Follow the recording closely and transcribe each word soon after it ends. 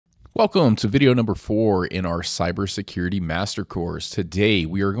Welcome to video number 4 in our cybersecurity master course. Today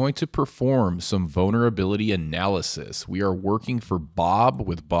we are going to perform some vulnerability analysis. We are working for Bob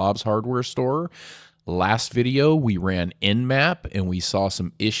with Bob's Hardware Store. Last video we ran Nmap and we saw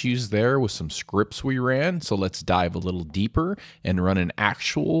some issues there with some scripts we ran. So let's dive a little deeper and run an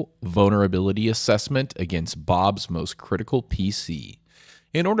actual vulnerability assessment against Bob's most critical PC.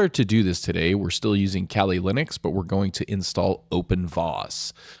 In order to do this today, we're still using Kali Linux, but we're going to install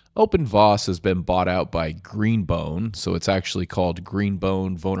OpenVAS. OpenVAS has been bought out by Greenbone, so it's actually called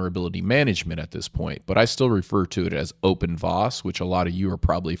Greenbone Vulnerability Management at this point, but I still refer to it as OpenVAS, which a lot of you are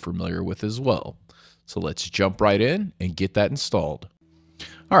probably familiar with as well. So let's jump right in and get that installed.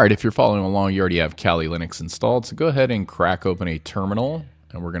 All right, if you're following along, you already have Kali Linux installed, so go ahead and crack open a terminal,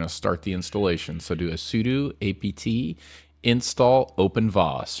 and we're going to start the installation. So do a sudo apt install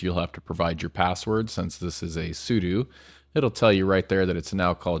OpenVAS. You'll have to provide your password since this is a sudo. It'll tell you right there that it's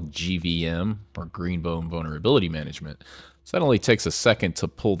now called GVM, or Greenbone Vulnerability Management. So that only takes a second to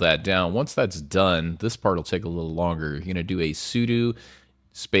pull that down. Once that's done, this part will take a little longer. You're going to do a sudo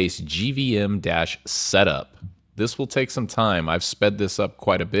space GVM-setup. This will take some time. I've sped this up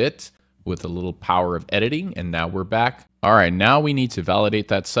quite a bit with a little power of editing, and now we're back. All right, now we need to validate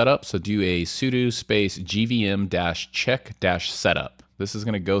that setup. So do a sudo space GVM-check-setup. This is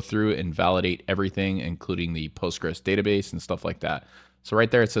going to go through and validate everything, including the Postgres database and stuff like that. So right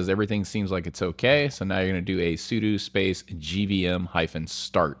there, it says everything seems like it's okay. So now you're going to do a sudo space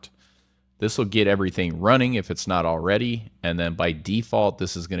GVM-start. This will get everything running if it's not already. And then by default,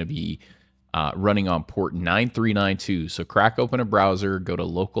 this is going to be running on port 9392. So crack open a browser, go to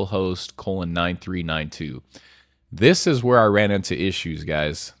localhost :9392. This is where I ran into issues,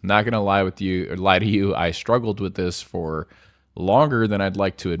 guys. Not going to lie to you. I struggled with this for longer than I'd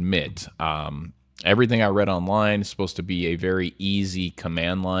like to admit. Everything I read online is supposed to be a very easy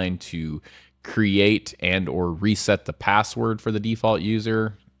command line to create and or reset the password for the default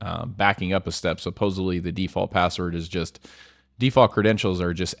user. Backing up a step, supposedly the default password is just default credentials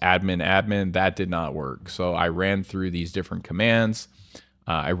are just admin. That did not work. So I ran through these different commands.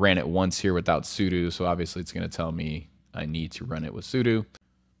 I ran it once here without sudo, so obviously it's going to tell me I need to run it with sudo.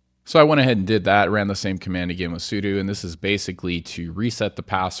 So I went ahead and did that, ran the same command again with sudo, and this is basically to reset the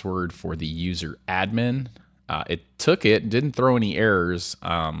password for the user admin. It took it, didn't throw any errors,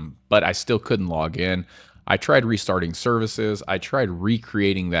 but I still couldn't log in. I tried restarting services. I tried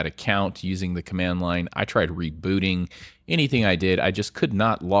recreating that account using the command line. I tried rebooting. Anything I did, I just could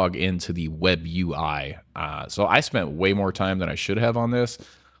not log into the web UI. So I spent way more time than I should have on this.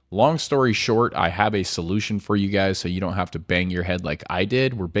 Long story short, I have a solution for you guys so you don't have to bang your head like I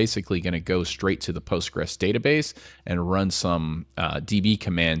did. We're basically going to go straight to the Postgres database and run some DB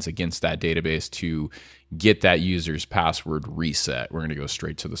commands against that database to get that user's password reset. We're going to go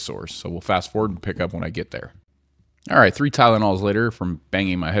straight to the source. So we'll fast forward and pick up when I get there. All right, 3 Tylenols later from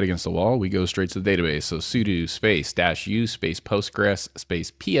banging my head against the wall, we go straight to the database. So sudo space -u space Postgres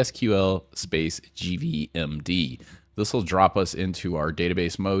space PSQL space GVMD. This will drop us into our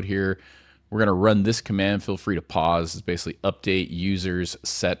database mode here. We're going to run this command. Feel free to pause. It's basically update users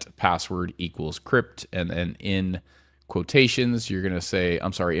set password equals crypt. And then in quotations, you're going to say,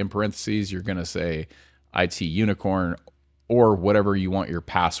 in parentheses, you're going to say IT unicorn or whatever you want your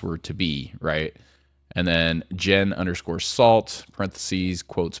password to be, right? And then gen_salt, parentheses,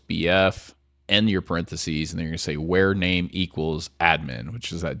 quotes BF, end your parentheses, and then you're going to say where name equals admin,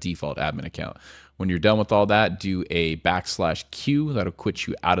 which is that default admin account. When you're done with all that, do a \Q. That'll quit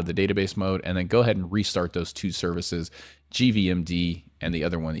you out of the database mode, and then go ahead and restart those 2 services, GVMD and the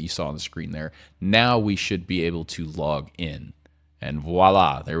other one that you saw on the screen there. Now we should be able to log in. And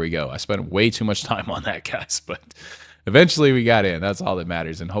voila, there we go. I spent way too much time on that, guys, but eventually we got in. That's all that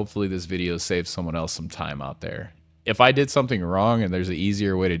matters, and hopefully this video saves someone else some time out there. If I did something wrong and there's an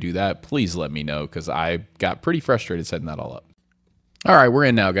easier way to do that, please let me know, because I got pretty frustrated setting that all up. All right, we're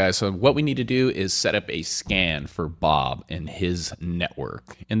in now, guys. So what we need to do is set up a scan for Bob and his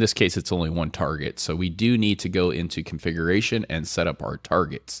network. In this case, it's only one target. So we do need to go into configuration and set up our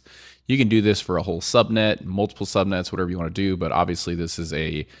targets. You can do this for a whole subnet, multiple subnets, whatever you want to do. But obviously, this is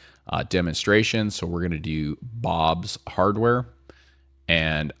a demonstration. So we're going to do Bob's hardware.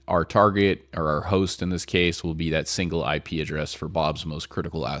 And our target, or our host in this case, will be that single IP address for Bob's most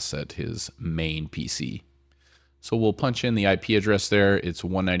critical asset, his main PC. So we'll punch in the IP address there. It's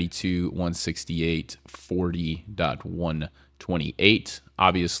 192.168.40.128.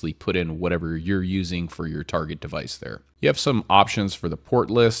 Obviously, put in whatever you're using for your target device there. You have some options for the port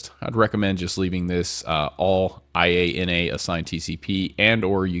list. I'd recommend just leaving this all IANA assigned TCP, and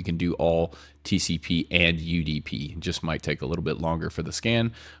or you can do all TCP and UDP. It just might take a little bit longer for the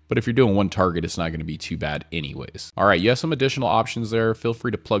scan, but if you're doing one target, it's not going to be too bad anyways. All right, you have some additional options there. Feel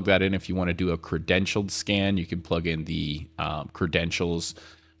free to plug that in if you want to do a credentialed scan. You can plug in the credentials.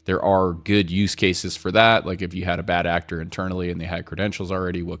 There are good use cases for that, like if you had a bad actor internally and they had credentials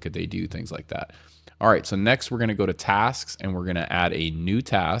already, what could they do, things like that. All right, so next we're going to go to tasks and we're going to add a new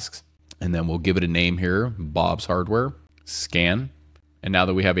task, and then we'll give it a name here, Bob's Hardware, scan. And now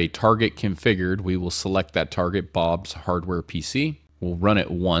that we have a target configured, we will select that target, Bob's Hardware PC. We'll run it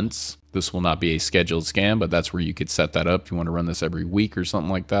once. This will not be a scheduled scan, but that's where you could set that up if you want to run this every week or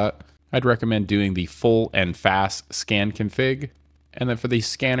something like that. I'd recommend doing the full and fast scan config. And then for the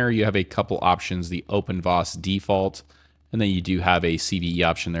scanner, you have a couple options, the OpenVAS default, and then you do have a CVE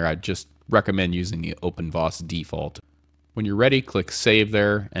option there. I'd just recommend using the OpenVAS default. When you're ready, click save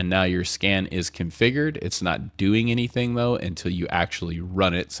there, and now your scan is configured. It's not doing anything though until you actually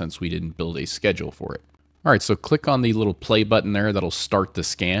run it, since we didn't build a schedule for it. All right, so click on the little play button there. That'll start the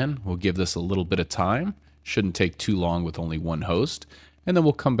scan. We'll give this a little bit of time. Shouldn't take too long with only one host. And then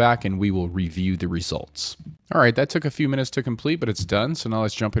we'll come back and we will review the results. All right, that took a few minutes to complete, but it's done. So now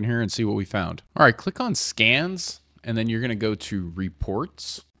let's jump in here and see what we found. All right, click on scans, and then you're gonna go to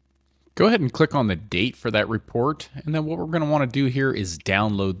reports. Go ahead and click on the date for that report. And then what we're gonna wanna do here is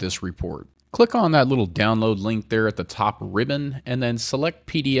download this report. Click on that little download link there at the top ribbon, and then select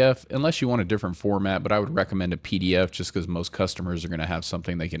PDF, unless you want a different format, but I would recommend a PDF just because most customers are gonna have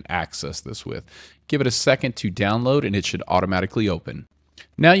something they can access this with. Give it a second to download and it should automatically open.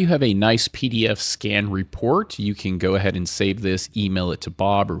 Now you have a nice PDF scan report. You can go ahead and save this, email it to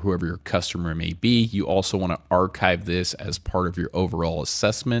Bob or whoever your customer may be. You also want to archive this as part of your overall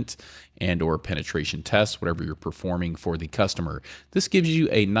assessment and or penetration test, whatever you're performing for the customer. This gives you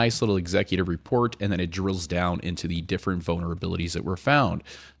a nice little executive report, and then it drills down into the different vulnerabilities that were found.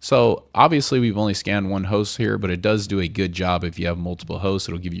 So obviously we've only scanned one host here, but it does do a good job. If you have multiple hosts,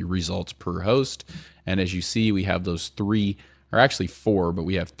 it'll give you results per host. And as you see, we have those three, or actually four, but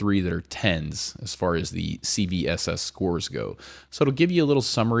we have three that are 10s as far as the CVSS scores go. So it'll give you a little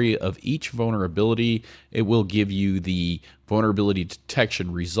summary of each vulnerability. It will give you the vulnerability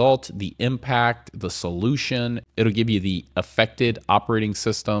detection result, the impact, the solution. It'll give you the affected operating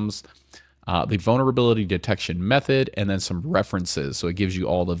systems, the vulnerability detection method, and then some references. So it gives you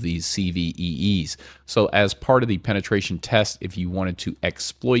all of these CVEs. So as part of the penetration test, if you wanted to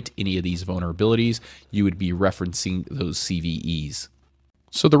exploit any of these vulnerabilities, you would be referencing those CVEs.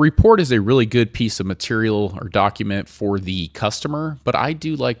 So the report is a really good piece of material or document for the customer, but I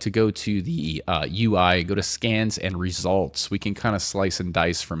do like to go to the UI, go to scans and results. We can kind of slice and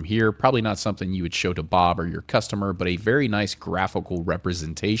dice from here. Probably not something you would show to Bob or your customer, but a very nice graphical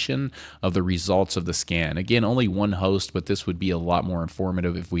representation of the results of the scan. Again, only one host, but this would be a lot more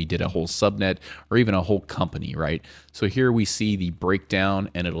informative if we did a whole subnet or even a whole company, right? So here we see the breakdown,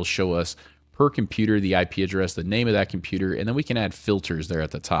 and it'll show us per computer, the IP address, the name of that computer, and then we can add filters there at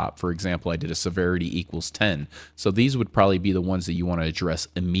the top. For example, I did a severity equals 10. So these would probably be the ones that you want to address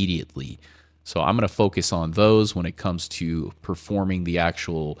immediately. So I'm going to focus on those when it comes to performing the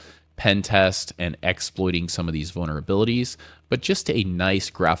actual pen test and exploiting some of these vulnerabilities, but just a nice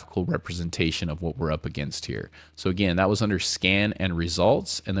graphical representation of what we're up against here. So again, that was under scan and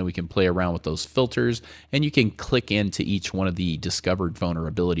results, and then we can play around with those filters, and you can click into each one of the discovered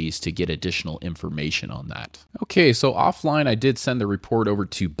vulnerabilities to get additional information on that. Okay, so offline, I did send the report over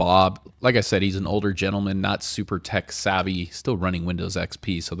to Bob. Like I said, he's an older gentleman, not super tech savvy, still running Windows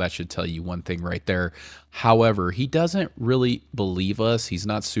XP, so that should tell you one thing right there. However, he doesn't really believe us. He's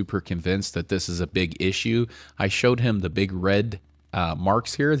not super convinced that this is a big issue. I showed him the big red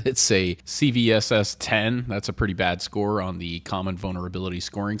marks here that say CVSS 10. That's a pretty bad score on the common vulnerability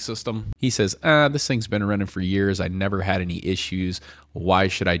scoring system. He says, this thing's been running for years. I never had any issues. Why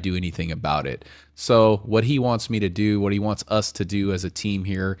should I do anything about it? So what he wants me to do, what he wants us to do as a team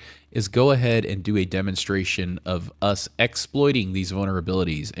here, is go ahead and do a demonstration of us exploiting these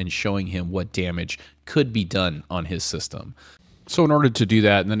vulnerabilities and showing him what damage could be done on his system. So in order to do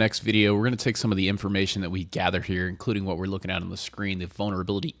that, in the next video, we're going to take some of the information that we gathered here, including what we're looking at on the screen, the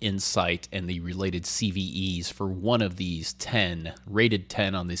vulnerability insight and the related CVEs for one of these 10, rated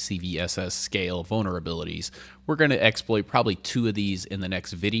 10 on the CVSS scale vulnerabilities. We're going to exploit probably 2 of these in the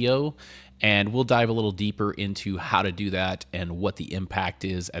next video, and we'll dive a little deeper into how to do that and what the impact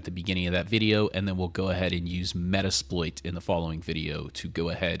is at the beginning of that video, and then we'll go ahead and use Metasploit in the following video to go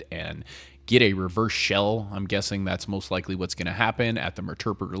ahead and get a reverse shell. I'm guessing that's most likely what's going to happen at the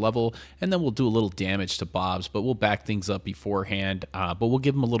interpreter level, and then we'll do a little damage to Bob's, but we'll back things up beforehand, but we'll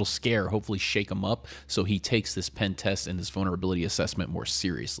give him a little scare, hopefully shake him up so he takes this pen test and this vulnerability assessment more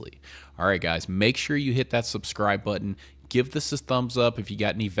seriously. All right, guys, make sure you hit that subscribe button. Give this a thumbs up if you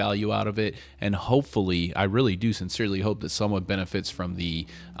got any value out of it, and hopefully, I really do sincerely hope that someone benefits from the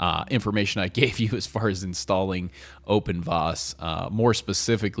information I gave you as far as installing OpenVAS, more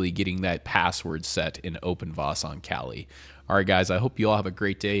specifically getting that password set in OpenVAS on Kali. All right, guys, I hope you all have a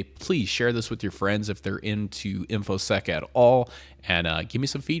great day. Please share this with your friends if they're into InfoSec at all, and give me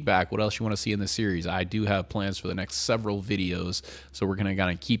some feedback. What else you want to see in the series? I do have plans for the next several videos, so we're going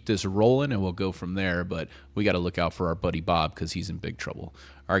to keep this rolling, and we'll go from there, but we got to look out for our buddy Bob because he's in big trouble.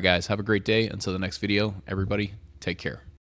 All right, guys, have a great day. Until the next video, everybody, take care.